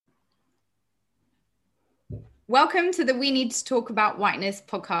Welcome to the We Need to Talk About Whiteness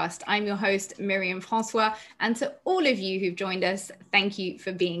podcast. I'm your host, Miriam Francois, and to all of you who've joined us, thank you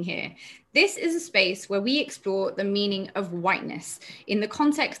for being here. This is a space where we explore the meaning of whiteness in the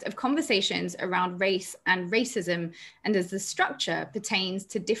context of conversations around race and racism, and as the structure pertains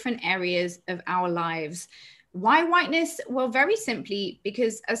to different areas of our lives. Why whiteness? Well, very simply,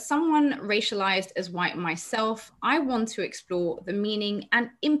 because as someone racialized as white myself, I want to explore the meaning and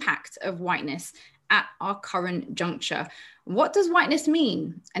impact of whiteness at our current juncture. What does whiteness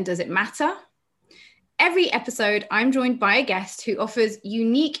mean? And does it matter? Every episode, I'm joined by a guest who offers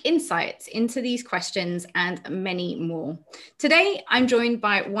unique insights into these questions and many more. Today, I'm joined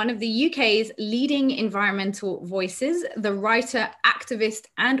by one of the UK's leading environmental voices, the writer, activist,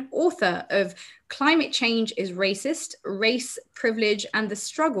 and author of Climate Change is Racist, Race, Privilege, and the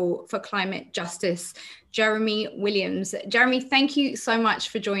Struggle for Climate Justice, Jeremy Williams. Jeremy, thank you so much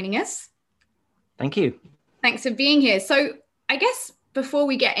for joining us. Thank you. Thanks for being here. So I guess before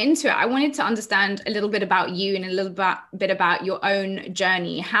we get into it, I wanted to understand a little bit about you and a little bit about your own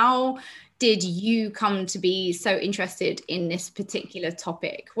journey. How did you come to be so interested in this particular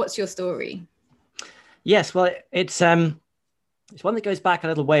topic? What's your story? Yes, well, it's one that goes back a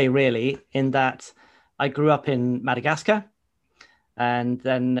little way, really, in that I grew up in Madagascar and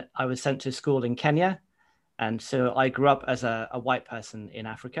then I was sent to school in Kenya. And so I grew up as a white person in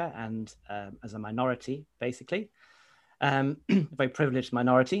Africa and as a minority, basically, a very privileged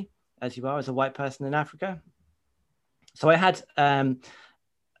minority, as you are as a white person in Africa. So I had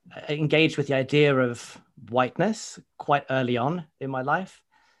engaged with the idea of whiteness quite early on in my life.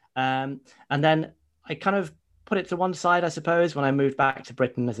 And then I kind of put it to one side, I suppose, when I moved back to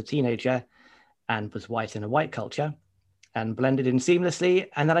Britain as a teenager and was white in a white culture and blended in seamlessly.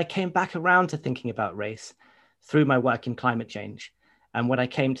 And then I came back around to thinking about race through my work in climate change. And when I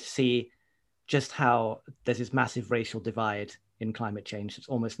came to see just how there's this massive racial divide in climate change that's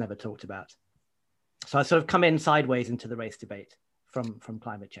almost never talked about. So I sort of come in sideways into the race debate from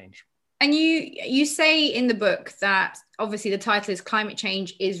climate change. And you say in the book that obviously the title is Climate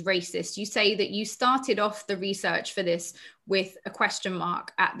Change is Racist. You say that you started off the research for this with a question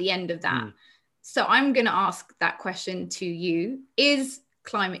mark at the end of that. So I'm going to ask that question to you. Is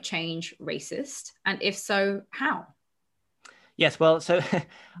climate change racist? And if so, how? Yes, well, so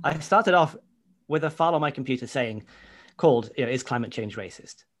I started off with a file on my computer called, is climate change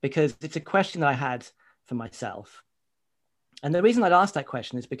racist? Because it's a question that I had for myself. And the reason I'd asked that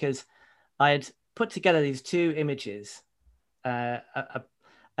question is because I had put together these two images, an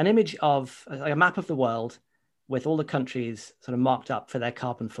image of a map of the world with all the countries sort of marked up for their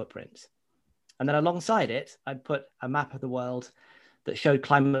carbon footprints. And then alongside it, I'd put a map of the world that showed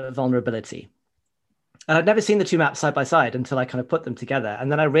climate vulnerability. And I'd never seen the two maps side by side until I kind of put them together.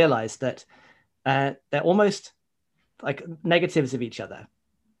 And then I realized that they're almost like negatives of each other.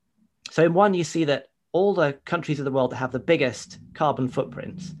 So in one, you see that all the countries of the world that have the biggest carbon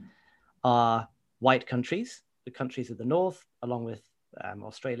footprints are white countries, the countries of the north, along with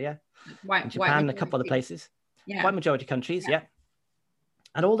Australia, and Japan, and a couple other places. Yeah. White majority countries, yeah.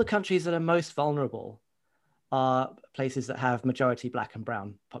 And all the countries that are most vulnerable are places that have majority Black and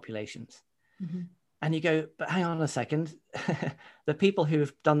brown populations. Mm-hmm. And you go, but hang on a second. The people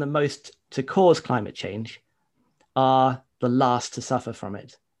who've done the most to cause climate change are the last to suffer from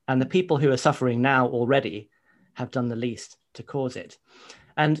it. And the people who are suffering now already have done the least to cause it.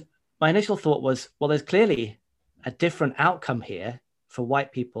 And my initial thought was, well, there's clearly a different outcome here for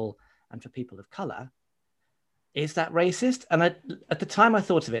white people and for people of color. Is that racist? And at the time I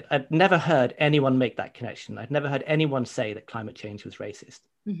thought of it, I'd never heard anyone make that connection. I'd never heard anyone say that climate change was racist.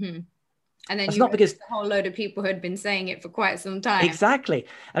 Mm-hmm. And then you because a whole load of people who had been saying it for quite some time. Exactly.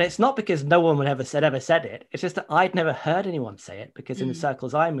 And it's not because no one ever said it. It's just that I'd never heard anyone say it because in the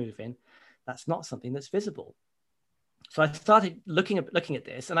circles I move in, that's not something that's visible. So I started looking at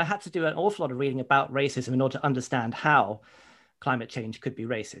this, and I had to do an awful lot of reading about racism in order to understand how climate change could be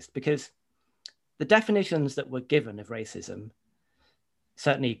racist, because the definitions that were given of racism,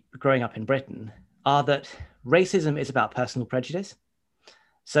 certainly growing up in Britain, are that racism is about personal prejudice.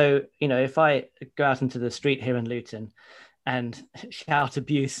 So, if I go out into the street here in Luton and shout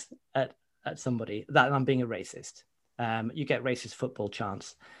abuse at somebody, that I'm being a racist. You get racist football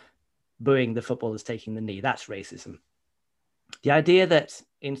chants, booing the footballers taking the knee. That's racism. The idea that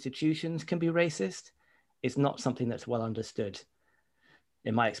institutions can be racist is not something that's well understood,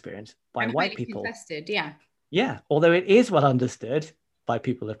 in my experience, by white people. Contested, yeah. Yeah, although it is well understood by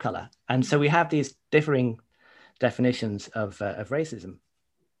people of color. And so we have these differing definitions of racism.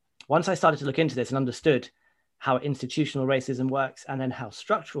 Once I started to look into this and understood how institutional racism works and then how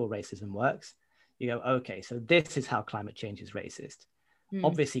structural racism works, you go, okay, so this is how climate change is racist.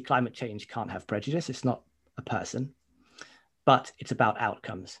 Obviously, climate change can't have prejudice. It's not a person, but it's about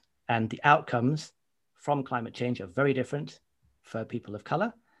outcomes. And the outcomes from climate change are very different for people of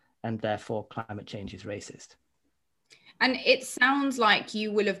color, and therefore climate change is racist. And it sounds like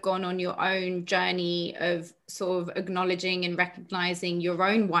you will have gone on your own journey of sort of acknowledging and recognizing your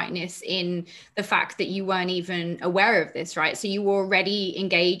own whiteness in the fact that you weren't even aware of this, right? So you were already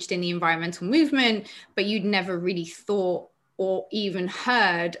engaged in the environmental movement, but you'd never really thought or even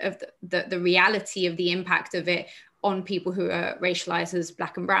heard of the reality of the impact of it on people who are racialized as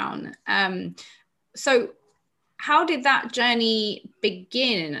Black and brown. So how did that journey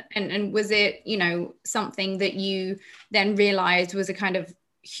begin? And was it, you know, something that you then realized was a kind of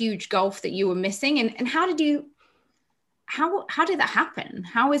huge gulf that you were missing? And how did that happen?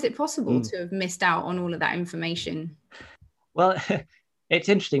 How is it possible to have missed out on all of that information? Well, it's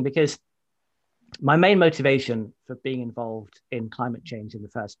interesting because my main motivation for being involved in climate change in the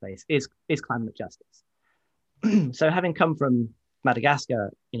first place is climate justice. So having come from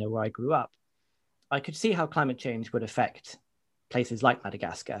Madagascar, you know, where I grew up, I could see how climate change would affect places like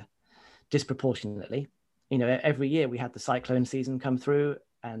Madagascar disproportionately. You know, every year we had the cyclone season come through,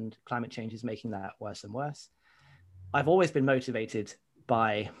 and climate change is making that worse and worse. I've always been motivated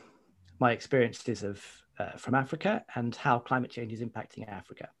by my experiences from Africa and how climate change is impacting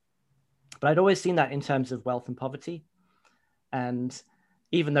Africa. But I'd always seen that in terms of wealth and poverty. And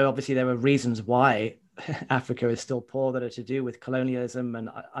even though obviously there are reasons why Africa is still poor that are to do with colonialism and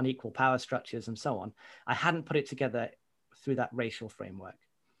unequal power structures and so on, I hadn't put it together through that racial framework.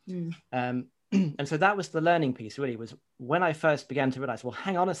 And so that was the learning piece, really, was when I first began to realize, well,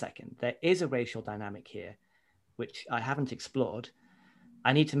 hang on a second, there is a racial dynamic here, which I haven't explored.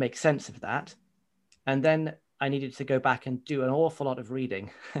 I need to make sense of that. And then I needed to go back and do an awful lot of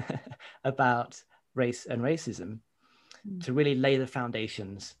reading about race and racism to really lay the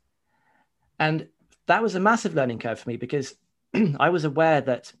foundations. And that was a massive learning curve for me, because I was aware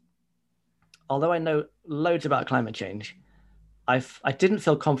that although I know loads about climate change, I didn't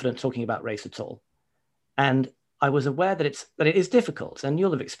feel confident talking about race at all. And I was aware that it is difficult, and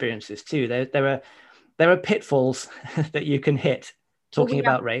you'll have experienced this too. There are pitfalls that you can hit talking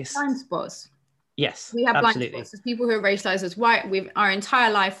about race. Blind spots. Yes, we have absolutely. blind spots as people who are racialized as white. Our entire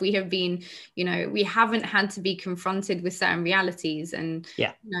life we have been, you know, we haven't had to be confronted with certain realities, and you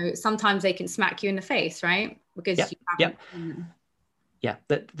know, sometimes they can smack you in the face, right? Because you haven't.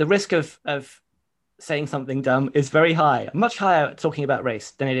 The risk of saying something dumb is very high, much higher talking about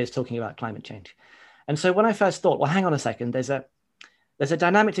race than it is talking about climate change. And so when I first thought, well, hang on a second, there's a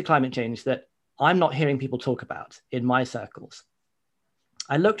dynamic to climate change that I'm not hearing people talk about in my circles.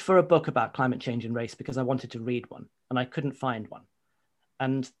 I looked for a book about climate change and race because I wanted to read one, and I couldn't find one.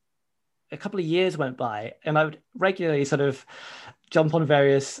 And a couple of years went by, and I would regularly sort of jump on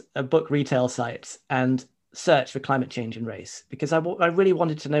various book retail sites and search for climate change and race, because I really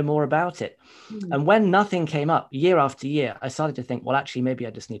wanted to know more about it. And when nothing came up year after year, I started to think, well, actually, maybe I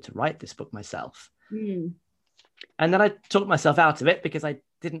just need to write this book myself. And then I talked myself out of it because I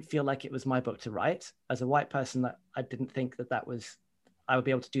didn't feel like it was my book to write. As a white person, that I didn't think I would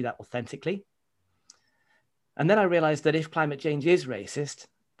be able to do that authentically. And then I realized that if climate change is racist,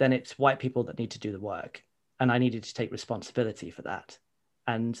 then it's white people that need to do the work. And I needed to take responsibility for that.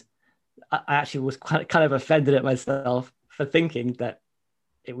 And I actually was kind of offended at myself for thinking that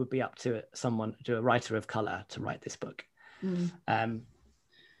it would be up to a writer of color to write this book.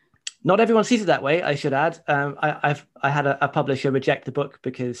 Not everyone sees it that way, I should add. I had a publisher reject the book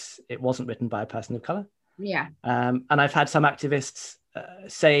because it wasn't written by a person of color. And I've had some activists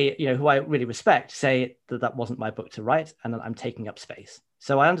say, you know, who I really respect, say that wasn't my book to write and that I'm taking up space.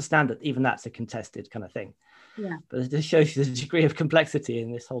 So I understand that even that's a contested kind of thing. But this shows you the degree of complexity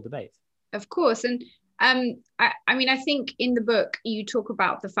in this whole debate. Of course. And I mean, I think in the book you talk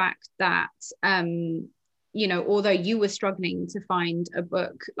about the fact that you know, although you were struggling to find a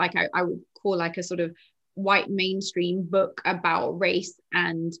book, like I would call like a sort of white mainstream book about race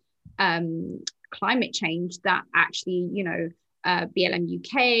and climate change, that actually, you know, BLM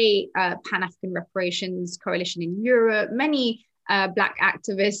UK, Pan-African Reparations Coalition in Europe, many Black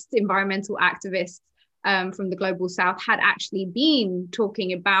activists, environmental activists from the Global South had actually been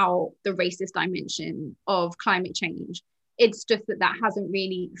talking about the racist dimension of climate change. It's just that hasn't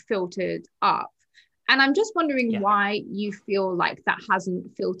really filtered up. And I'm just wondering why you feel like that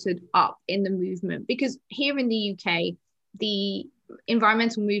hasn't filtered up in the movement, because here in the UK, the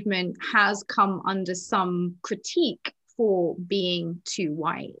environmental movement has come under some critique for being too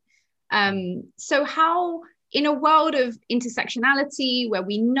white. So how in a world of intersectionality where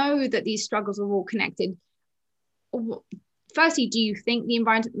we know that these struggles are all connected, firstly, do you think the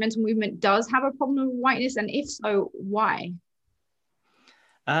environmental movement does have a problem with whiteness? And if so, why?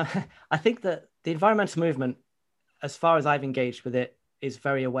 I think that the environmental movement, as far as I've engaged with it, is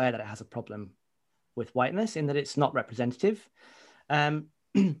very aware that it has a problem with whiteness in that it's not representative. But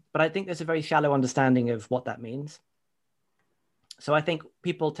I think there's a very shallow understanding of what that means. So I think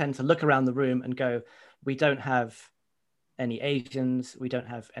people tend to look around the room and go, we don't have any Asians, we don't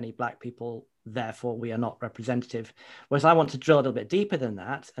have any Black people, therefore we are not representative. Whereas I want to drill a little bit deeper than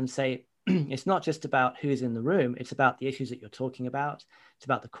that and say, it's not just about who's in the room, it's about the issues that you're talking about, it's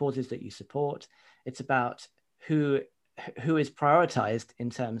about the causes that you support, it's about who is prioritized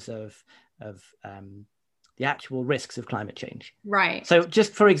in terms of the actual risks of climate change. Right. So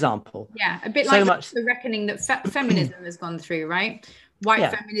just for example. Yeah, a bit like the reckoning that feminism has gone through, right?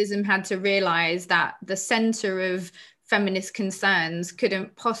 White feminism had to realize that the center of feminist concerns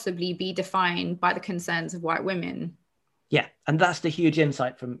couldn't possibly be defined by the concerns of white women. Yeah, and that's the huge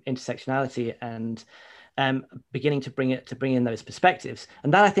insight from intersectionality and beginning to bring in those perspectives.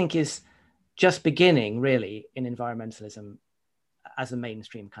 And that I think is just beginning really in environmentalism as a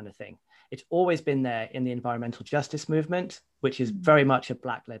mainstream kind of thing. It's always been there in the environmental justice movement, which is very much a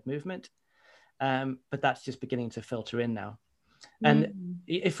Black-led movement, but that's just beginning to filter in now. And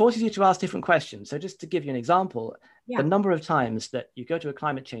it forces you to ask different questions. So just to give you an example, the number of times that you go to a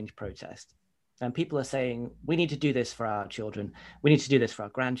climate change protest and people are saying, we need to do this for our children, we need to do this for our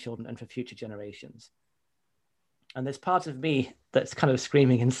grandchildren and for future generations. And there's part of me that's kind of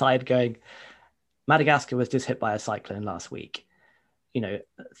screaming inside going, Madagascar was just hit by a cyclone last week. You know,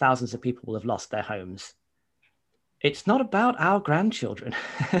 thousands of people will have lost their homes. It's not about our grandchildren.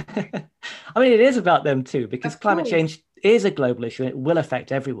 I mean, it is about them too, because climate change is a global issue and it will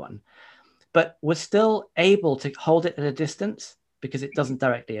affect everyone. But we're still able to hold it at a distance because it doesn't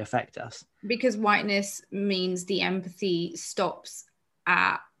directly affect us. Because whiteness means the empathy stops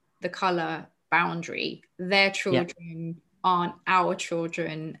at the color boundary. Their children aren't our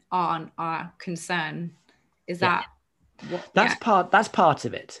children, aren't our concern. Is that... That's part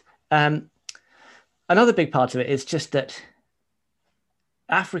of it. Another big part of it is just that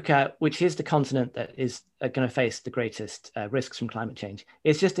Africa, which is the continent that is going to face the greatest risks from climate change,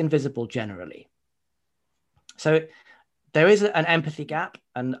 is just invisible generally. So there is an empathy gap,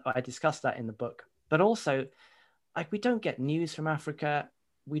 and I discussed that in the book. But also, like, we don't get news from Africa.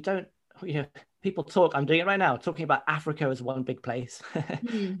 We don't, people talk, I'm doing it right now, talking about Africa as one big place.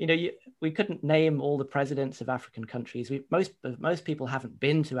 We couldn't name all the presidents of African countries. Most people haven't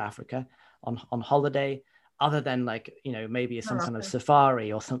been to Africa on holiday, other than maybe some kind of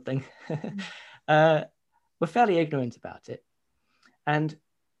safari or something. We're fairly ignorant about it. And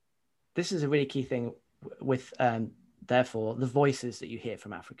this is a really key thing with, therefore, the voices that you hear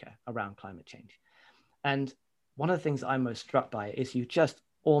from Africa around climate change. And one of the things I'm most struck by is you just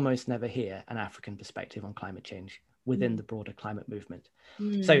almost never hear an African perspective on climate change within the broader climate movement.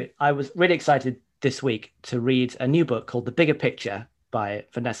 So I was really excited this week to read a new book called The Bigger Picture by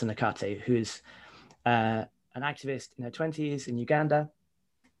Vanessa Nakate, who's an activist in her 20s in Uganda.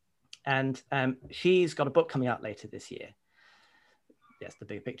 And she's got a book coming out later this year. Yes, The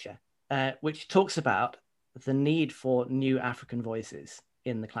Bigger Picture, which talks about the need for new African voices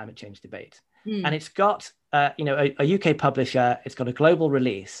in the climate change debate. And it's got a UK publisher, it's got a global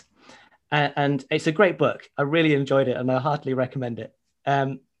release, and it's a great book. I really enjoyed it and I heartily recommend it.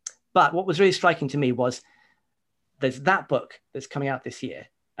 But what was really striking to me was there's that book that's coming out this year,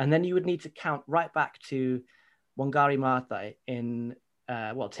 and then you would need to count right back to Wangari Maathai in,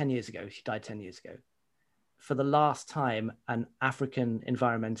 10 years ago. She died 10 years ago. For the last time, an African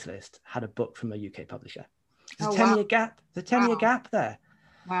environmentalist had a book from a UK publisher. There's a 10-year gap. There's a 10-year gap there.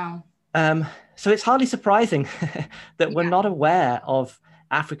 Wow. So it's hardly surprising that we're not aware of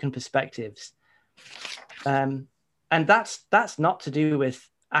African perspectives. And that's not to do with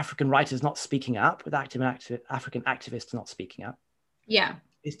African writers not speaking up, with African activists not speaking up. Yeah.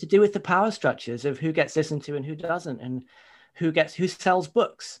 It's to do with the power structures of who gets listened to and who doesn't, and who sells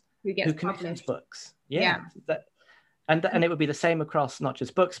books, who commissions books. Yeah. And it would be the same across not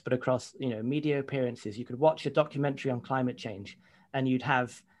just books, but across media appearances. You could watch a documentary on climate change, and you'd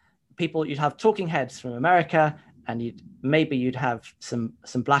have talking heads from America, and you'd have some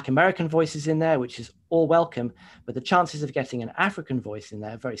Black American voices in there, which is all welcome, but the chances of getting an African voice in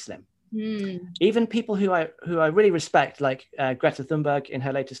there are very slim. Even people who I really respect, like Greta Thunberg in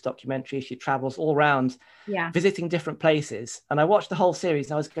her latest documentary, she travels all around visiting different places. And I watched the whole series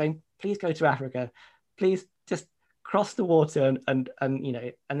and I was going, please go to Africa, please just cross the water and you know,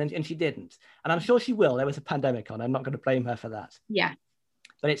 and she didn't. And I'm sure she will. There was a pandemic on. I'm not going to blame her for that. Yeah.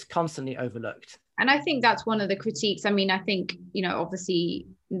 But it's constantly overlooked. And I think that's one of the critiques. I mean, I think, you know, obviously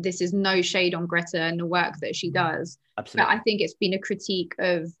this is no shade on Greta and the work that she does. Absolutely. But I think it's been a critique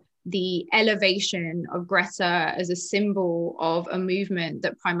of the elevation of Greta as a symbol of a movement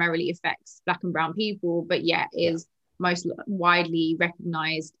that primarily affects Black and brown people, but yet is most widely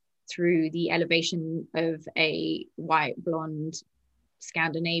recognized through the elevation of a white, blonde,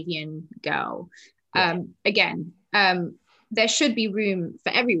 Scandinavian girl. There should be room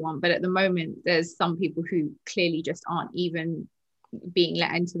for everyone, but at the moment there's some people who clearly just aren't even being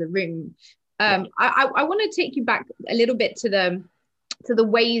let into the room. I want to take you back a little bit to the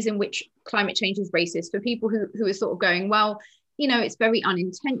ways in which climate change is racist, for people who are sort of going, well, you know, it's very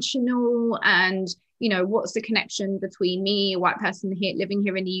unintentional, and you know, what's the connection between me, a white person here living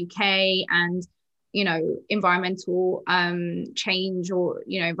here in the UK, and you know, environmental change, or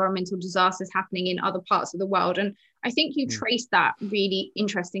you know, environmental disasters happening in other parts of the world. And I think you trace that really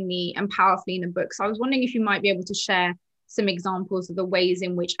interestingly and powerfully in the book. So I was wondering if you might be able to share some examples of the ways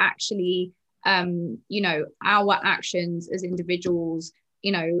in which actually you know, our actions as individuals,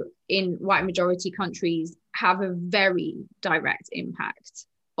 you know, in white majority countries have a very direct impact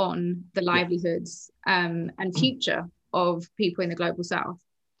on the livelihoods and future of people in the global south.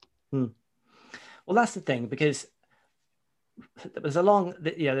 Well, that's the thing, because there's a long,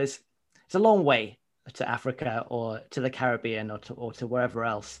 you know, it's a long way to Africa or to the Caribbean or to wherever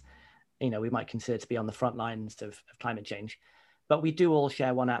else, you know, we might consider to be on the front lines of climate change, but we do all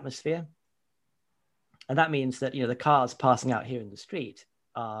share one atmosphere. And that means that, you know, the cars passing out here in the street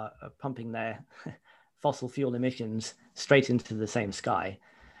are pumping their fossil fuel emissions straight into the same sky.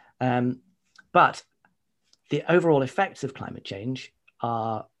 But the overall effects of climate change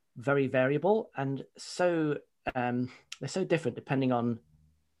are very variable, and so they're so different depending on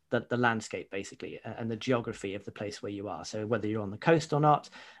the landscape, basically, and the geography of the place where you are. So whether you're on the coast or not,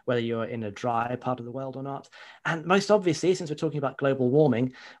 whether you're in a dry part of the world or not, and most obviously, since we're talking about global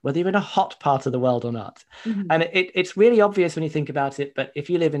warming, whether you're in a hot part of the world or not. And it's really obvious when you think about it, but if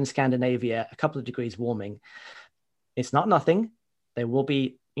you live in Scandinavia, a couple of degrees warming, it's not nothing. There will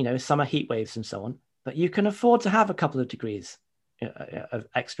be, you know, summer heat waves and so on, but you can afford to have a couple of degrees of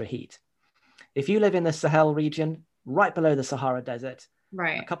extra heat. If you live in the Sahel region, right below the Sahara Desert,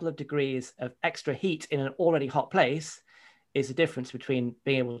 a couple of degrees of extra heat in an already hot place is the difference between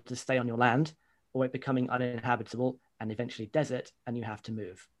being able to stay on your land or it becoming uninhabitable and eventually desert, and you have to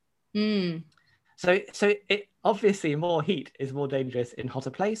move. So it obviously, more heat is more dangerous in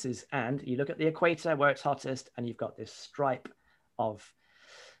hotter places. And you look at the equator where it's hottest, and you've got this stripe of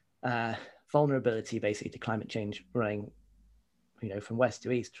vulnerability basically to climate change running, you know, from west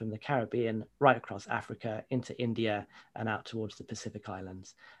to east, from the Caribbean right across Africa into India and out towards the Pacific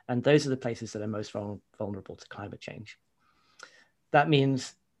Islands. And those are the places that are most vulnerable to climate change. That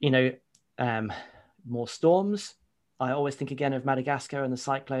means, you know, more storms. I always think again of Madagascar and the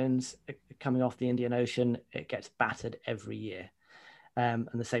cyclones coming off the Indian Ocean. It gets battered every year. And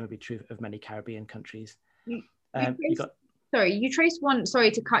the same would be true of many Caribbean countries. You traced one, sorry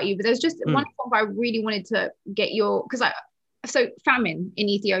to cut you, but there's just one example I really wanted to get your, so famine in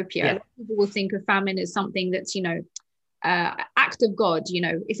Ethiopia, a lot of people will think of famine as something that's, you know, act of God, you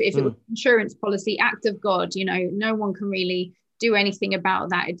know, if it was insurance policy, act of God, you know, no one can really do anything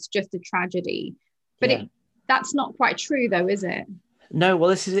about that. It's just a tragedy. But that's not quite true though, is it? No, well,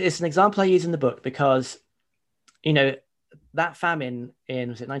 it's an example I use in the book because, you know, that famine in,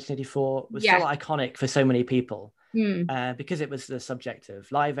 was it 1984, was so iconic for so many people. Because it was the subject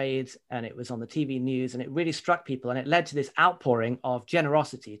of Live Aid and it was on the TV news, and it really struck people, and it led to this outpouring of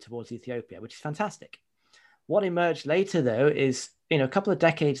generosity towards Ethiopia, which is fantastic. What emerged later, though, is, you know, a couple of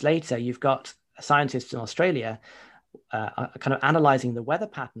decades later, you've got scientists in Australia kind of analyzing the weather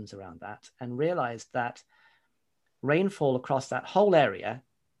patterns around that and realized that rainfall across that whole area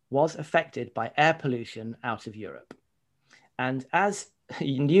was affected by air pollution out of Europe. And as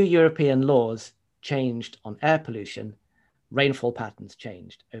new European laws changed on air pollution, rainfall patterns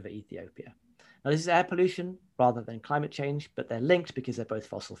changed over Ethiopia. Now, this is air pollution rather than climate change, but they're linked because they're both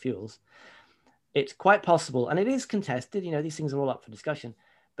fossil fuels. It's quite possible, and it is contested, you know, these things are all up for discussion,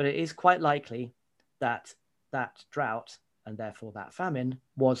 but it is quite likely that that drought and therefore that famine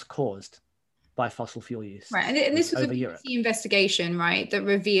was caused by fossil fuel use. Right, and this was a BBC investigation, right, that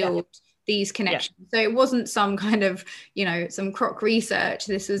revealed these connections. So it wasn't some kind of, some crock research.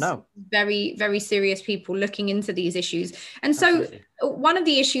 This was very, very serious people looking into these issues. And so Absolutely. One of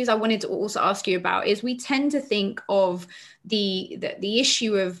the issues I wanted to also ask you about is we tend to think of the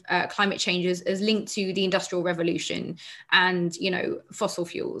issue of climate change as linked to the Industrial Revolution and, fossil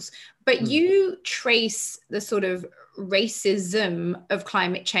fuels. But you trace the sort of racism of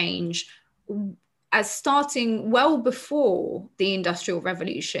climate change as starting well before the Industrial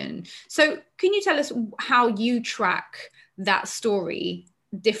Revolution. So can you tell us how you track that story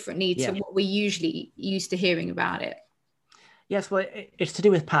differently to what we're usually used to hearing about it? Yes, well, it's to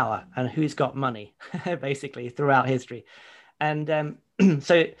do with power and who's got money, basically, throughout history. And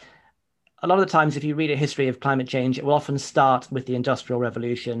so a lot of the times, if you read a history of climate change, it will often start with the Industrial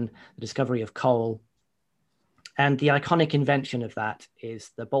Revolution, the discovery of coal. And the iconic invention of that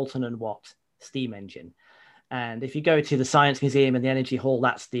is the Boulton and Watt steam engine. And if you go to the Science Museum and the Energy Hall,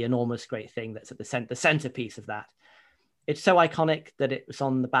 that's the enormous great thing that's at the centerpiece of that. It's so iconic that it was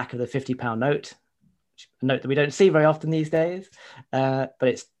on the back of the £50 note, a note that we don't see very often these days. But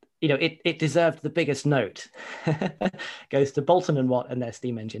it's, it deserved the biggest note. Goes to Boulton and Watt and their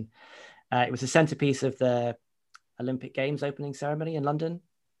steam engine. It was the centerpiece of the Olympic Games opening ceremony in London.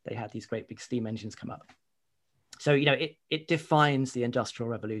 They had these great big steam engines come up. So, it defines the Industrial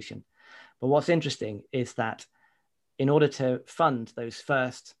Revolution. But what's interesting is that in order to fund those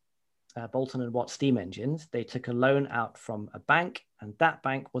first Boulton and Watt steam engines, they took a loan out from a bank, and that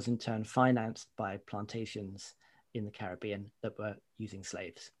bank was in turn financed by plantations in the Caribbean that were using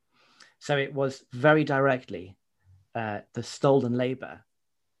slaves. So it was very directly the stolen labor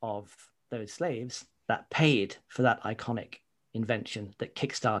of those slaves that paid for that iconic invention that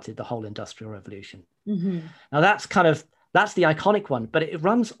kickstarted the whole Industrial Revolution. Mm-hmm. Now that's the iconic one, but it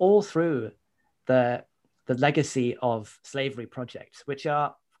runs all through the legacy of slavery projects, which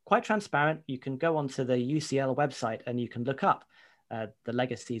are quite transparent. You can go onto the UCL website and you can look up the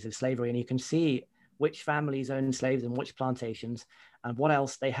legacies of slavery, and you can see which families owned slaves and which plantations and what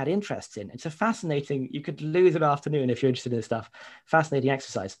else they had interests in. It's a fascinating, you could lose an afternoon if you're interested in this stuff, fascinating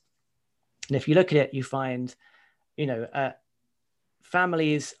exercise. And if you look at it, you find,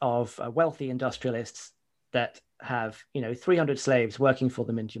 families of wealthy industrialists that have, 300 slaves working for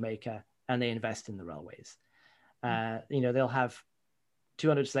them in Jamaica, and they invest in the railways. They'll have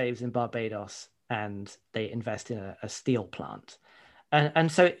 200 slaves in Barbados, and they invest in a steel plant.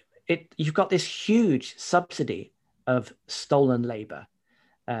 And so you've got this huge subsidy of stolen labor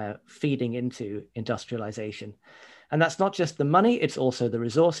feeding into industrialization. And that's not just the money, it's also the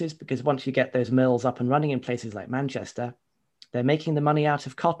resources, because once you get those mills up and running in places like Manchester, they're making the money out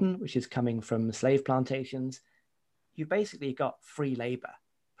of cotton, which is coming from slave plantations. You basically got free labor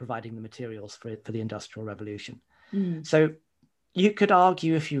providing the materials for the Industrial Revolution. So you could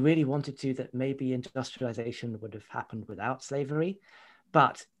argue, if you really wanted to, that maybe industrialization would have happened without slavery.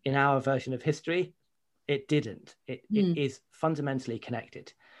 But in our version of history, it didn't. It is fundamentally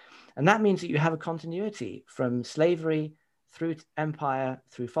connected. And that means that you have a continuity from slavery through to empire,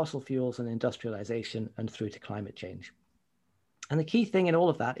 through fossil fuels and industrialization, and through to climate change. And the key thing in all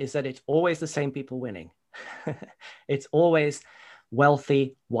of that is that it's always the same people winning. It's always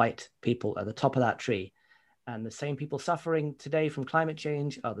wealthy white people at the top of that tree. And the same people suffering today from climate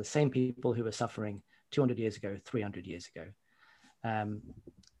change are the same people who were suffering 200 years ago, 300 years ago.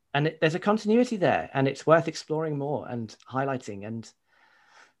 And there's a continuity there, and it's worth exploring more and highlighting, and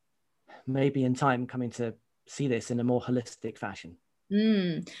maybe in time coming to see this in a more holistic fashion.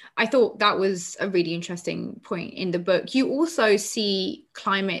 I thought that was a really interesting point in the book. You also see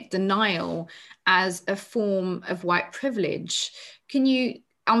climate denial as a form of white privilege. Can you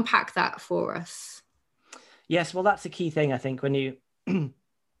unpack that for us? Yes, well, that's a key thing, I think, when you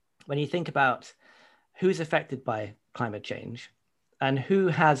think about who's affected by climate change and who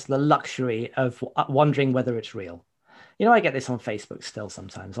has the luxury of wondering whether it's real. I get this on Facebook still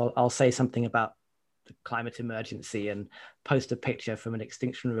sometimes. I'll say something about the climate emergency and post a picture from an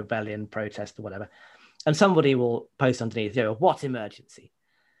Extinction Rebellion protest or whatever. And somebody will post underneath, what emergency?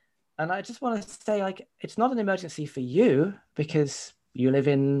 And I just want to say, it's not an emergency for you because you live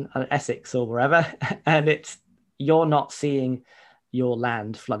in Essex or wherever, and you're not seeing your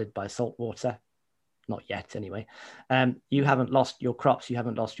land flooded by salt water. Not yet, anyway. You haven't lost your crops. You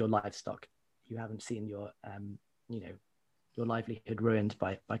haven't lost your livestock. You haven't seen your livelihood ruined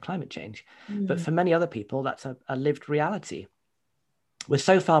by climate change. But for many other people, that's a lived reality. We're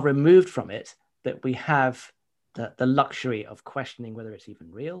so far removed from it that we have the luxury of questioning whether it's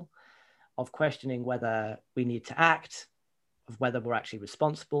even real, of questioning whether we need to act, of whether we're actually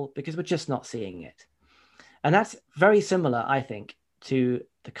responsible, because we're just not seeing it. And that's very similar, I think, to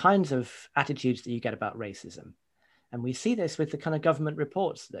the kinds of attitudes that you get about racism. And we see this with the kind of government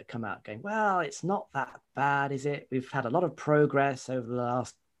reports that come out going, well, it's not that bad, is it? We've had a lot of progress over the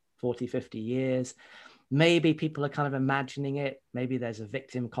last 40, 50 years. Maybe people are kind of imagining it. Maybe there's a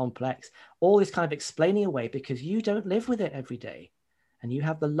victim complex. All this kind of explaining away because you don't live with it every day. And you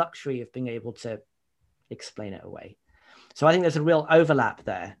have the luxury of being able to explain it away. So I think there's a real overlap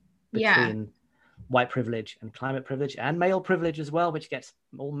there between white privilege and climate privilege and male privilege as well, which gets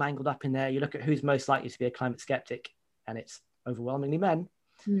all mangled up in there. You look at who's most likely to be a climate skeptic, and it's overwhelmingly men,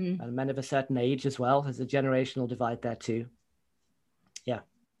 and men of a certain age as well. There's a generational divide there too. Yeah.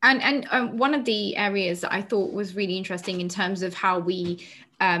 And one of the areas that I thought was really interesting in terms of how we,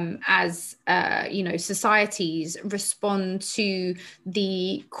 as societies, respond to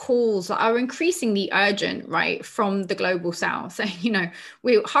the calls that are increasingly urgent, right, from the global south. So,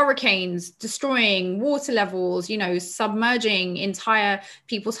 we hurricanes destroying water levels, submerging entire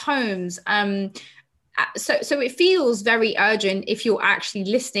people's homes. So it feels very urgent if you're actually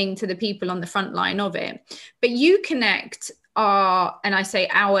listening to the people on the front line of it. But you connect and I say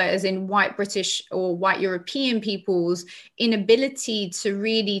our as in white British or white European people's inability to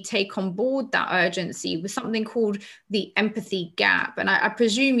really take on board that urgency with something called the empathy gap. And I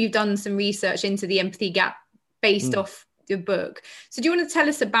presume you've done some research into the empathy gap based off the book. So do you want to tell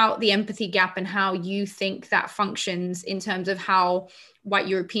us about the empathy gap and how you think that functions in terms of how white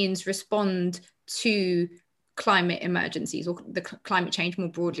Europeans respond to climate emergencies or the climate change more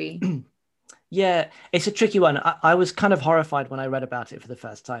broadly? Yeah, it's a tricky one. I was kind of horrified when I read about it for the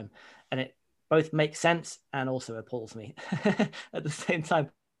first time, and it both makes sense and also appalls me at the same time.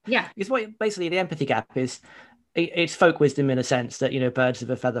 Yeah, because what basically the empathy gap is, it's folk wisdom in a sense that, birds of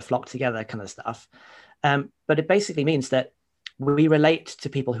a feather flock together kind of stuff. But it basically means that we relate to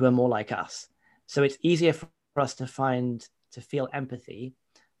people who are more like us. So it's easier for us to feel empathy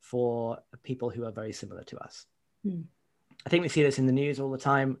for people who are very similar to us. I think we see this in the news all the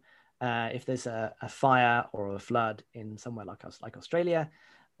time. If there's a fire or a flood in somewhere like Australia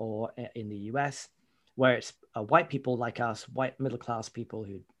or in the US, where it's white people like us, white middle-class people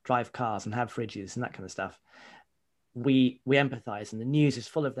who drive cars and have fridges and that kind of stuff, we empathize, and the news is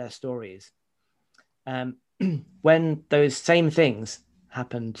full of their stories. When those same things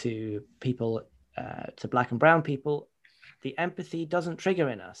happen to people, to Black and brown people, the empathy doesn't trigger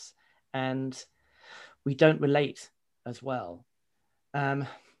in us, and we don't relate as well.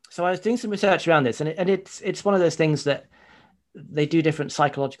 So I was doing some research around this, and it's one of those things that they do different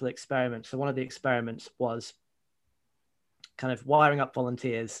psychological experiments. So one of the experiments was kind of wiring up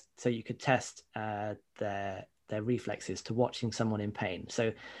volunteers so you could test their reflexes to watching someone in pain.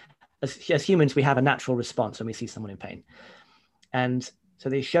 So as humans, we have a natural response when we see someone in pain. And so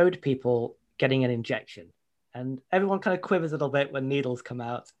they showed people getting an injection, and everyone kind of quivers a little bit when needles come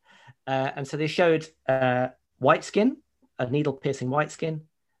out. And so they showed white skin, a needle piercing white skin,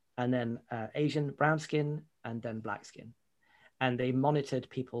 and then Asian brown skin, and then black skin. And they monitored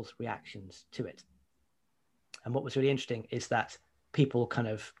people's reactions to it. And what was really interesting is that people kind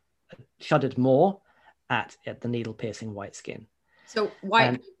of shuddered more at the needle piercing white skin. So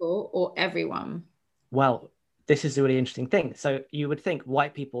white people or everyone? Well, this is a really interesting thing. So you would think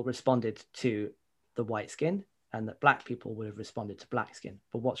white people responded to the white skin and that Black people would have responded to black skin.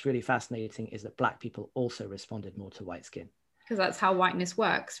 But what's really fascinating is that Black people also responded more to white skin. Because that's how whiteness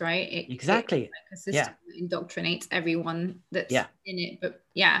works, right? Exactly. It's like a system that indoctrinates everyone that's in it,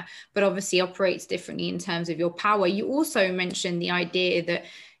 but obviously operates differently in terms of your power. You also mentioned the idea that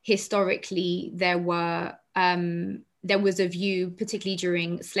historically there was a view, particularly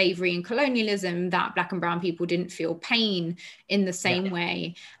during slavery and colonialism, that Black and brown people didn't feel pain in the same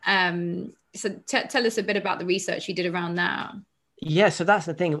way. So tell us a bit about the research you did around that. Yeah, so that's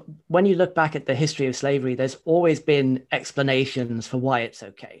the thing. When you look back at the history of slavery, there's always been explanations for why it's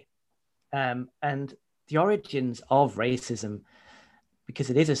okay. And the origins of racism,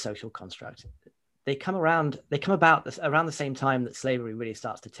 because it is a social construct, they come about around the same time that slavery really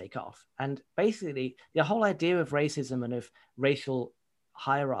starts to take off. And basically, the whole idea of racism and of racial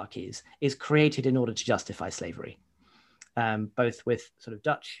hierarchies is created in order to justify slavery, both with sort of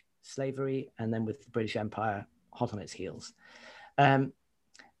Dutch slavery and then with the British Empire hot on its heels. And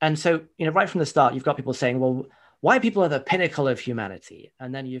so, right from the start, you've got people saying, well, white people are the pinnacle of humanity.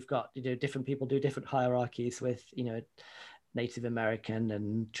 And then you've got, different people do different hierarchies with, Native American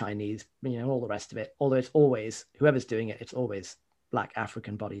and Chinese, all the rest of it. Although it's always, whoever's doing it, it's always Black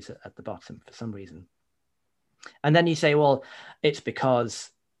African bodies at the bottom for some reason. And then you say, well, it's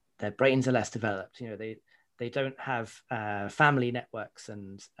because their brains are less developed. They don't have family networks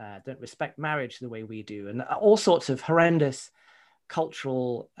and don't respect marriage the way we do. And all sorts of horrendous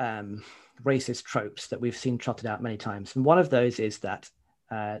cultural racist tropes that we've seen trotted out many times. And one of those is that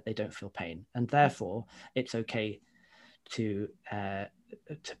they don't feel pain, and therefore it's okay to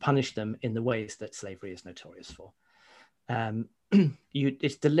punish them in the ways that slavery is notorious for.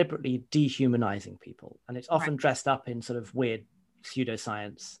 It's deliberately dehumanizing people, and it's often dressed up in sort of weird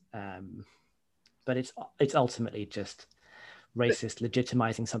pseudoscience, but it's ultimately just racist,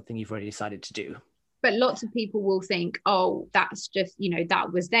 legitimizing something you've already decided to do. But lots of people will think, oh, that's just,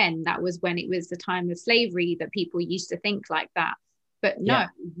 that was then, that was when it was the time of slavery that people used to think like that. But no,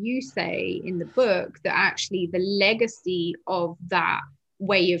 you say in the book that actually the legacy of that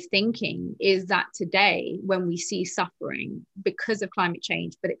way of thinking is that today, when we see suffering because of climate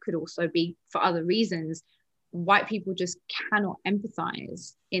change, but it could also be for other reasons, white people just cannot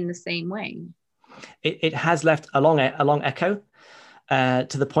empathize in the same way. It has left a long echo,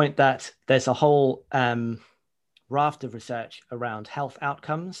 to the point that there's a whole raft of research around health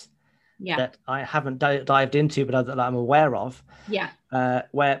outcomes that I haven't dived into, but that I'm aware of,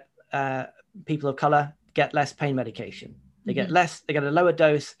 where people of color get less pain medication. They get a lower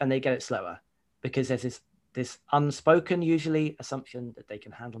dose, and they get it slower because there's this unspoken, usually, assumption that they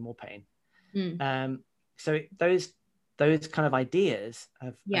can handle more pain. So those kind of ideas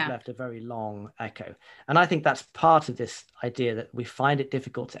have left a very long echo. And I think that's part of this idea that we find it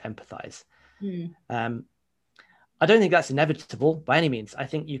difficult to empathize. I don't think that's inevitable by any means. I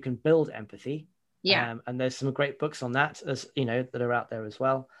think you can build empathy. And there's some great books on that, as that are out there as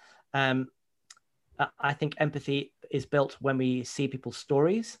well. I think empathy is built when we see people's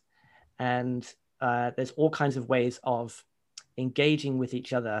stories, and there's all kinds of ways of engaging with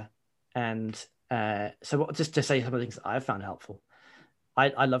each other. And so just to say some of the things that I've found helpful,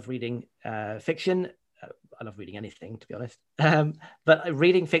 I love reading fiction. I love reading anything, to be honest, but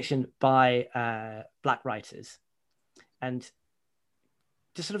reading fiction by Black writers, and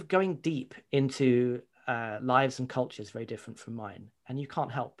just sort of going deep into lives and cultures very different from mine. And you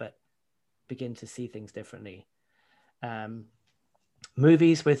can't help but begin to see things differently.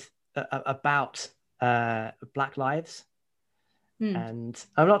 Movies about Black lives. And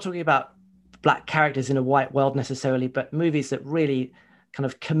I'm not talking about Black characters in a white world necessarily, but movies that really kind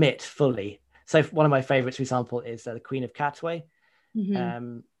of commit fully. So one of my favorites, for example, is The Queen of Katwe.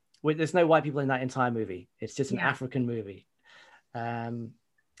 There's no white people in that entire movie. It's just an African movie. I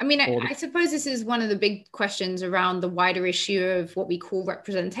suppose this is one of the big questions around the wider issue of what we call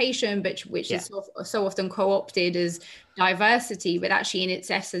representation, which is so often co-opted as diversity, but actually in its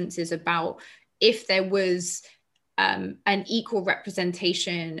essence is about if there was an equal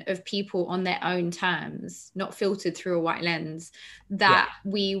representation of people on their own terms, not filtered through a white lens, that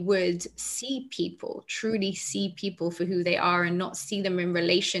we would truly see people for who they are and not see them in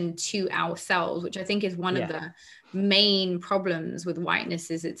relation to ourselves, which I think is one of the main problems with whiteness.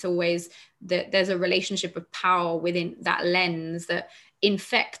 Is it's always that there's a relationship of power within that lens that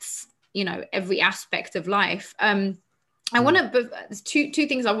infects, every aspect of life. I want to, there's two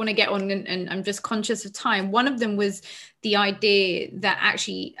things I want to get on, and I'm just conscious of time. One of them was the idea that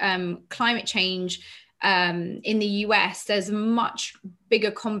actually climate change in the US, there's a much bigger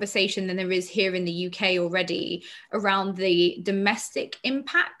conversation than there is here in the UK already around the domestic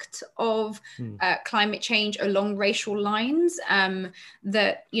impact of climate change along racial lines. I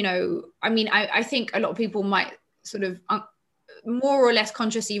think a lot of people might sort of more or less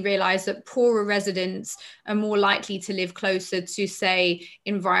consciously realize that poorer residents are more likely to live closer to, say,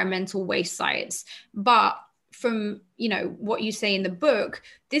 environmental waste sites. But from, what you say in the book,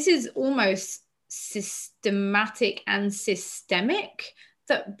 this is almost systematic and systemic,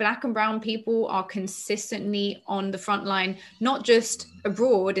 that Black and brown people are consistently on the front line, not just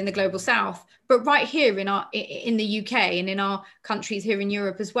abroad in the global South, but right here in the UK and in our countries here in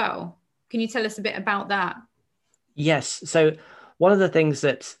Europe as well. Can you tell us a bit about that? Yes. So one of the things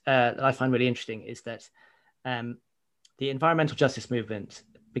that I find really interesting is that the environmental justice movement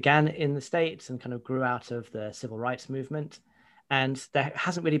began in the States and kind of grew out of the civil rights movement. And there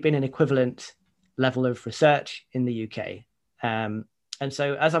hasn't really been an equivalent level of research in the UK. And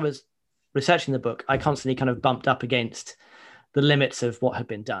so as I was researching the book, I constantly kind of bumped up against the limits of what had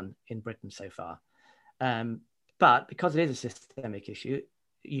been done in Britain so far. But because it is a systemic issue,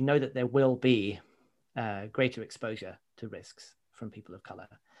 that there will be greater exposure to risks from people of color.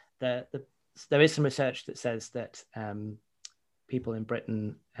 There is some research that says that people in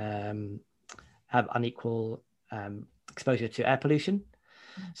Britain have unequal exposure to air pollution.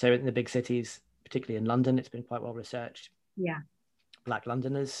 So in the big cities, particularly in London, it's been quite well researched. Black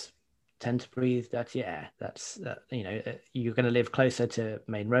Londoners tend to breathe dirty air. That's you're going to live closer to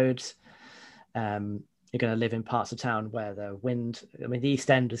main roads. you're going to live in parts of town where the wind, I mean, the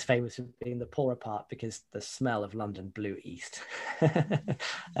East End is famous for being the poorer part because the smell of London blew east.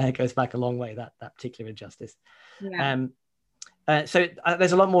 It goes back a long way, that particular injustice. Yeah. So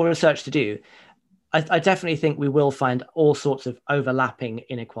there's a lot more research to do. I definitely think we will find all sorts of overlapping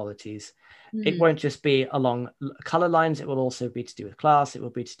inequalities. It won't just be along color lines. It will also be to do with class. It will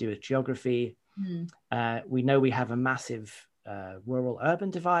be to do with geography. We know we have a massive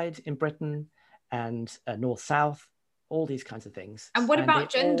rural-urban divide in Britain, and north-south, all these kinds of things. And what about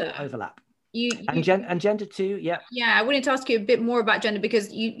gender? All overlap. And gender too, yeah. Yeah, I wanted to ask you a bit more about gender,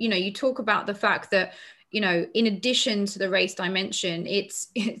 because you talk about the fact that, in addition to the race dimension,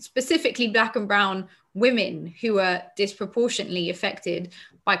 it's specifically Black and brown women who are disproportionately affected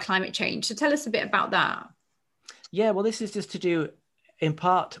by climate change. So tell us a bit about that. Yeah, well, this is just to do in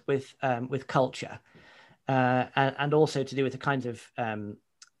part with culture, and also to do with the kinds of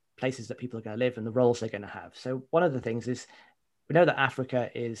places that people are going to live and the roles they're going to have. So one of the things is, we know that Africa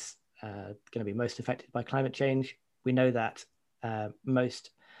is going to be most affected by climate change. We know that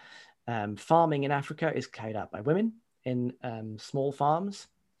most farming in Africa is carried out by women in small farms.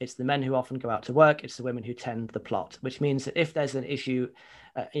 It's the men who often go out to work. It's the women who tend the plot, which means that if there's an issue,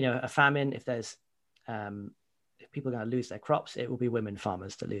 a famine, if people are going to lose their crops, it will be women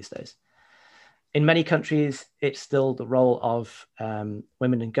farmers to lose those. In many countries, it's still the role of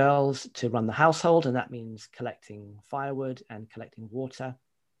women and girls to run the household, and that means collecting firewood and collecting water.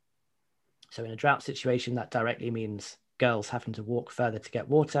 So in a drought situation, that directly means girls having to walk further to get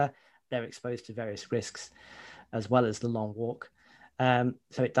water. They're exposed to various risks, as well as the long walk. So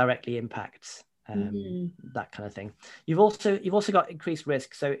it directly impacts that kind of thing. You've also got increased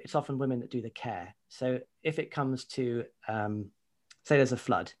risk. So it's often women that do the care. So if it comes to, say there's a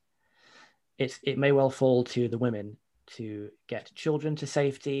flood, it may well fall to the women to get children to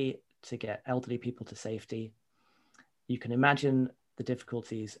safety, to get elderly people to safety. You can imagine the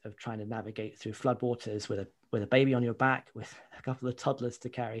difficulties of trying to navigate through floodwaters with a baby on your back, with a couple of toddlers to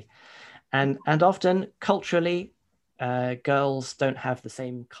carry. And often culturally, girls don't have the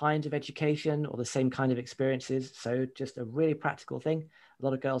same kind of education or the same kind of experiences. So just a really practical thing, a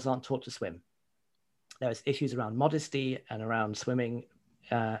lot of girls aren't taught to swim. There's issues around modesty and around swimming.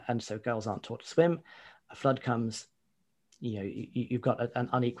 And so girls aren't taught to swim. A flood comes, you've got an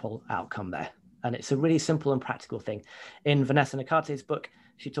unequal outcome there. And it's a really simple and practical thing. In Vanessa Nakate's book,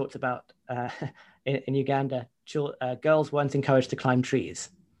 she talked about in Uganda, girls weren't encouraged to climb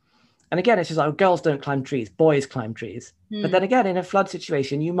trees. And again, it's just like, girls don't climb trees, boys climb trees. But then again, in a flood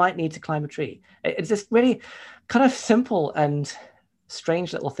situation, you might need to climb a tree. It's just really kind of simple and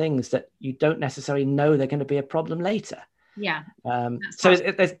strange little things that you don't necessarily know they're going to be a problem later. Yeah. So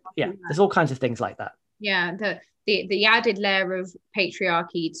there's all kinds of things like that. Yeah. The added layer of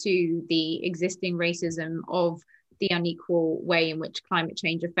patriarchy to the existing racism of the unequal way in which climate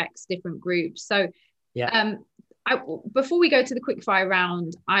change affects different groups. So before we go to the quickfire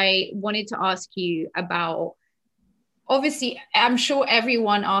round, I wanted to ask you about, obviously, I'm sure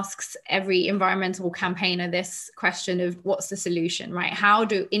everyone asks every environmental campaigner this question of what's the solution, right? How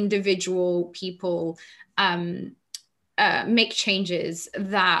do individual people make changes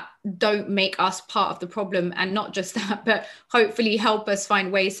that don't make us part of the problem, and not just that, but hopefully help us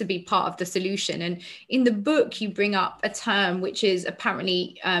find ways to be part of the solution. And in the book, you bring up a term which is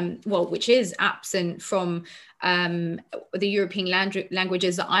apparently, which is absent from the European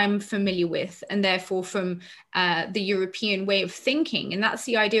languages that I'm familiar with, and therefore from the European way of thinking. And that's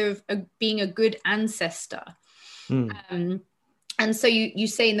the idea of being a good ancestor. And so you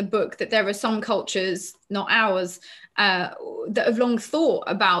say in the book that there are some cultures, not ours, that have long thought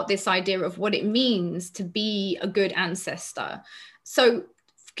about this idea of what it means to be a good ancestor. So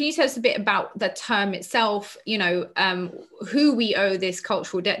can you tell us a bit about the term itself, who we owe this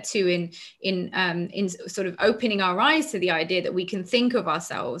cultural debt to in sort of opening our eyes to the idea that we can think of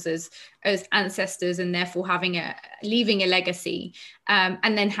ourselves as ancestors, and therefore leaving a legacy,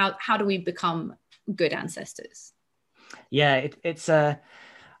 and then how do we become good ancestors? Yeah, it's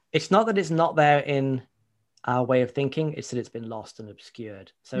not that it's not there in our way of thinking, it's that it's been lost and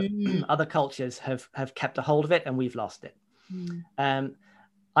obscured. So other cultures have kept a hold of it and we've lost it.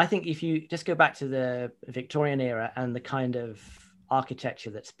 I think if you just go back to the Victorian era and the kind of architecture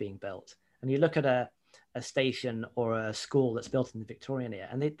that's being built, and you look at a station or a school that's built in the Victorian era,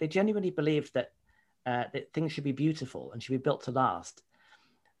 and they genuinely believed that things should be beautiful and should be built to last.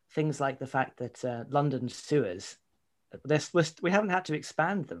 Things like the fact that London's sewers, we haven't had to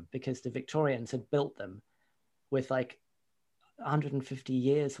expand them because the Victorians had built them with like 150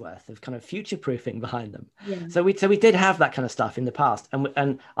 years worth of kind of future proofing behind them. Yeah. So we did have that kind of stuff in the past,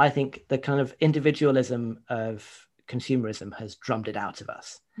 and I think the kind of individualism of consumerism has drummed it out of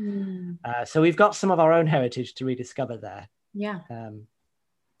us. So we've got some of our own heritage to rediscover there. Yeah.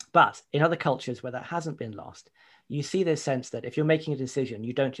 But in other cultures where that hasn't been lost, you see this sense that if you're making a decision,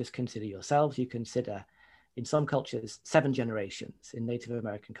 you don't just consider yourselves, you consider, in some cultures, 7 generations. In Native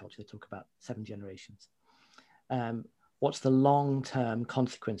American culture, they talk about 7 generations. What's the long-term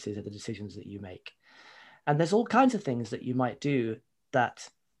consequences of the decisions that you make? And there's all kinds of things that you might do that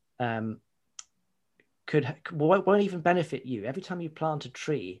won't even benefit you. Every time you plant a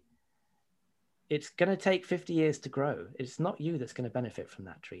tree, it's going to take 50 years to grow. It's not you that's going to benefit from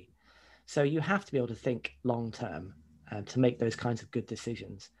that tree. So you have to be able to think long-term to make those kinds of good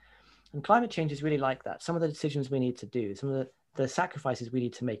decisions. And climate change is really like that. Some of the decisions we need to do, some of the sacrifices we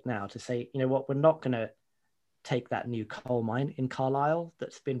need to make now to say, you know what, we're not going to take that new coal mine in Carlisle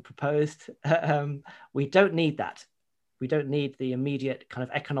that's been proposed. We don't need that. We don't need the immediate kind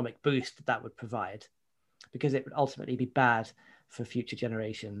of economic boost that would provide, because it would ultimately be bad for future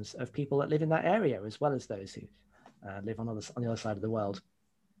generations of people that live in that area, as well as those who live on the other side of the world.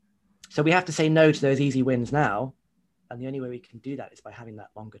 So we have to say no to those easy wins now. And the only way we can do that is by having that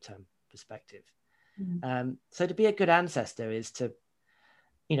longer term perspective. So to be a good ancestor is to,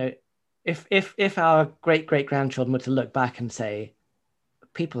 you know, if our great-great-grandchildren were to look back and say,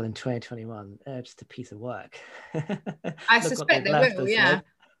 people in 2021, they're just a piece of work. I suspect they will, yeah.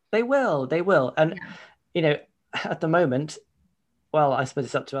 They will. And, you know, at the moment, well, I suppose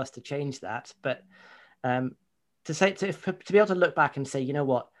it's up to us to change that. But to be able to look back and say, you know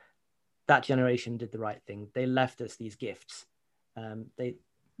what, that generation did the right thing. They left us these gifts. They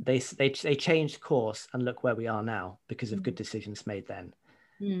changed course, and look where we are now because of good decisions made then.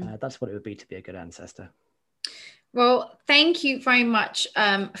 That's what it would be to be a good ancestor. Well, thank you very much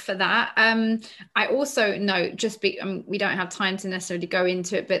for that. I also know, we don't have time to necessarily go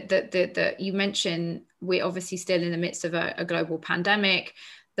into it, but that you mentioned we're obviously still in the midst of a global pandemic.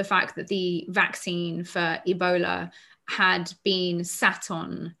 The fact that the vaccine for Ebola had been sat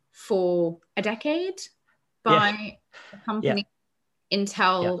on for a decade by a company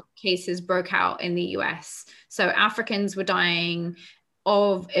until cases broke out in the US. So Africans were dying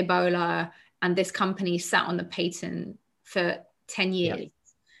of Ebola, and this company sat on the patent for 10 years.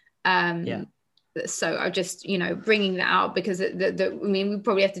 So I just, bringing that out because we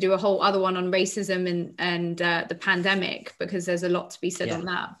probably have to do a whole other one on racism and the pandemic, because there's a lot to be said on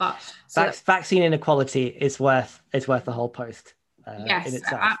that. But vaccine inequality is worth the whole post in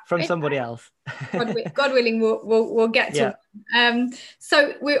itself from somebody else. God willing, we'll get to.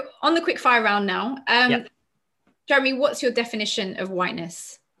 So we're on the quick fire round now. Jeremy, what's your definition of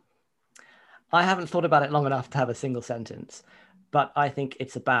whiteness? I haven't thought about it long enough to have a single sentence, but I think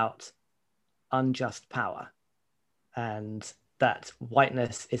it's about unjust power, and that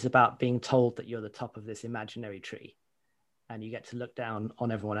whiteness is about being told that you're the top of this imaginary tree and you get to look down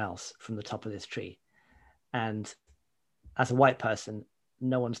on everyone else from the top of this tree. And as a white person,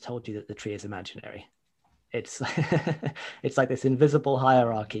 no one's told you that the tree is imaginary. It's it's like this invisible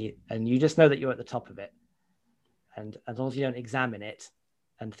hierarchy, and you just know that you're at the top of it. And as long as you don't examine it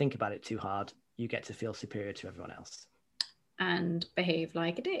and think about it too hard, you get to feel superior to everyone else. And behave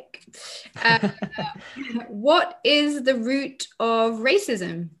like a dick. What is the root of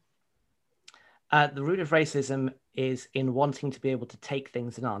racism? The root of racism is in wanting to be able to take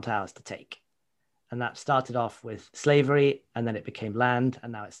things that aren't ours to take. And that started off with slavery, and then it became land,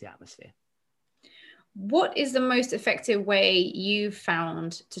 and now it's the atmosphere. What is the most effective way you've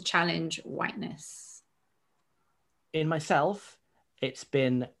found to challenge whiteness? In myself, it's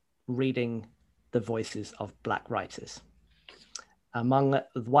been reading the voices of Black writers. Among the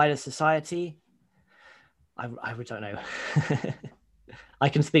wider society, I don't know. I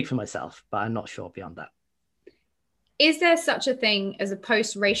can speak for myself, but I'm not sure beyond that. Is there such a thing as a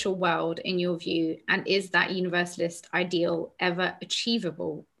post-racial world in your view? And is that universalist ideal ever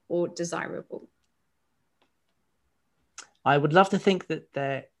achievable or desirable? I would love to think that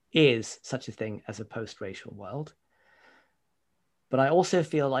there is such a thing as a post-racial world, but I also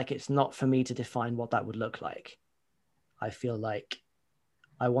feel like it's not for me to define what that would look like. I feel like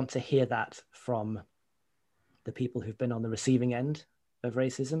I want to hear that from the people who've been on the receiving end of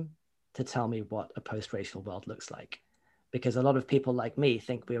racism to tell me what a post-racial world looks like. Because a lot of people like me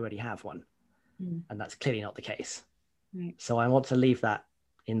think we already have one. And that's clearly not the case. Right. So I want to leave that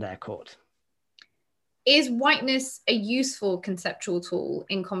in their court. Is whiteness a useful conceptual tool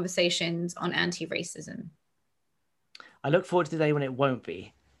in conversations on anti-racism? I look forward to the day when it won't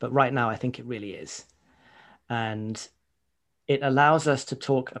be, but right now I think it really is. And it allows us to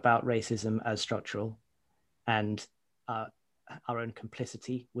talk about racism as structural and our own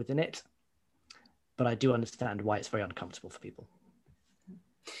complicity within it. But I do understand why it's very uncomfortable for people.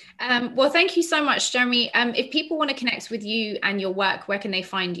 Well, thank you so much, Jeremy. If people want to connect with you and your work, where can they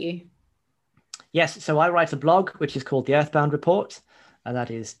find you? Yes, so I write a blog, which is called The Earthbound Report, and that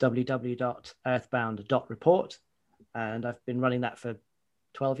is www.earthbound.report. And I've been running that for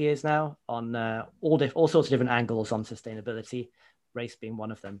 12 years now on all sorts of different angles on sustainability, race being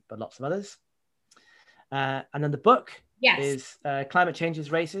one of them, but lots of others. And then the book is Climate Change is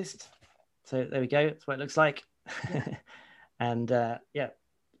Racist. So there we go. That's what it looks like. And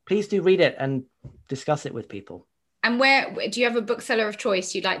please do read it and discuss it with people. And where do you have a bookseller of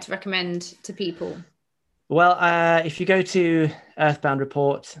choice you'd like to recommend to people? Well, if you go to Earthbound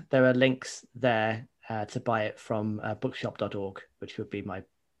Report, there are links there to buy it from bookshop.org, which would be my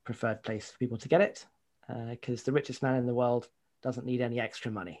preferred place for people to get it, because the richest man in the world doesn't need any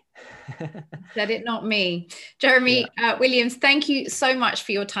extra money. Said it, not me. Jeremy Williams, thank you so much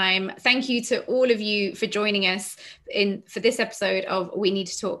for your time. Thank you to all of you for joining us for this episode of We Need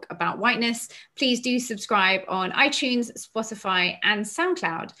to Talk About Whiteness. Please do subscribe on iTunes, Spotify, and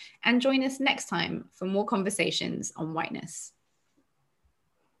SoundCloud, and join us next time for more conversations on whiteness.